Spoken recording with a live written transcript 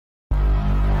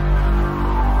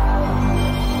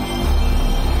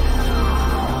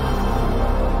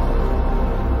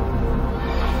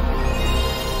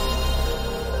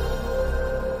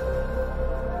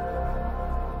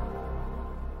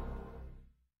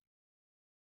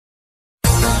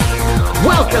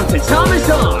Welcome to Thomas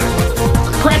R.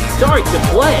 Press start to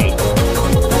play.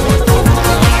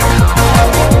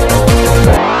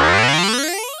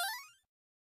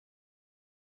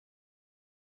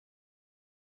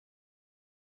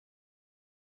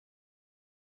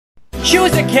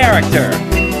 Choose a character.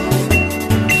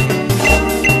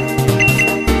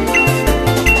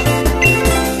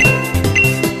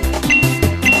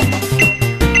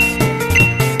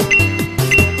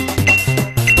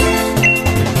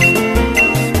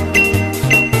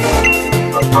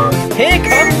 Here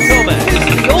comes Thomas.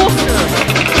 Your turn.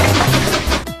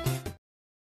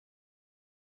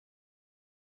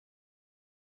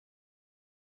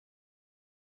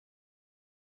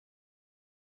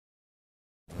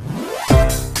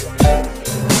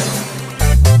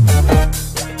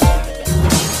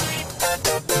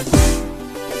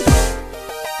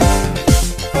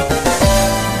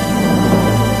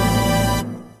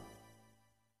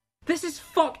 This is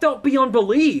fucked up beyond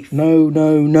belief. No.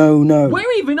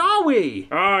 Where even are we?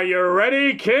 Are you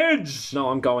ready, kids? No,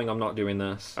 I'm going. I'm not doing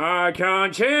this. I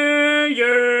can't hear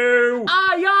you.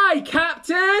 Aye, aye,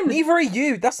 Captain. Neither are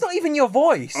you. That's not even your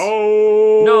voice.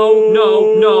 Oh. No.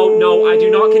 I do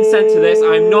not consent to this.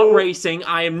 I am not racing.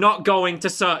 I am not going to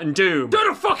certain doom. Do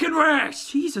the fucking race.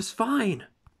 Jesus, fine.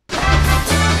 Where's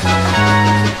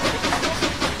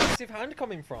your hand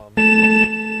coming from?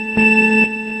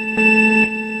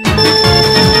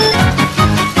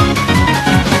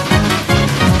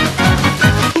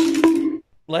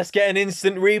 Let's get an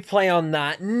instant replay on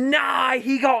that. Nah,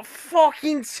 he got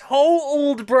fucking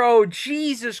totaled, bro.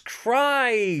 Jesus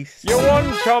Christ. You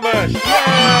won, Thomas. Yay!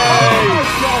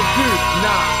 Oh, dude.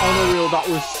 Nah, on the real, that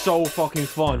was so fucking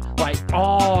fun. Like,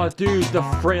 oh, dude, the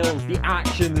thrills, the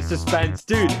action, the suspense.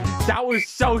 Dude, that was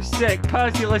so sick.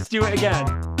 Percy, let's do it again.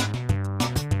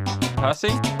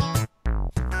 Percy?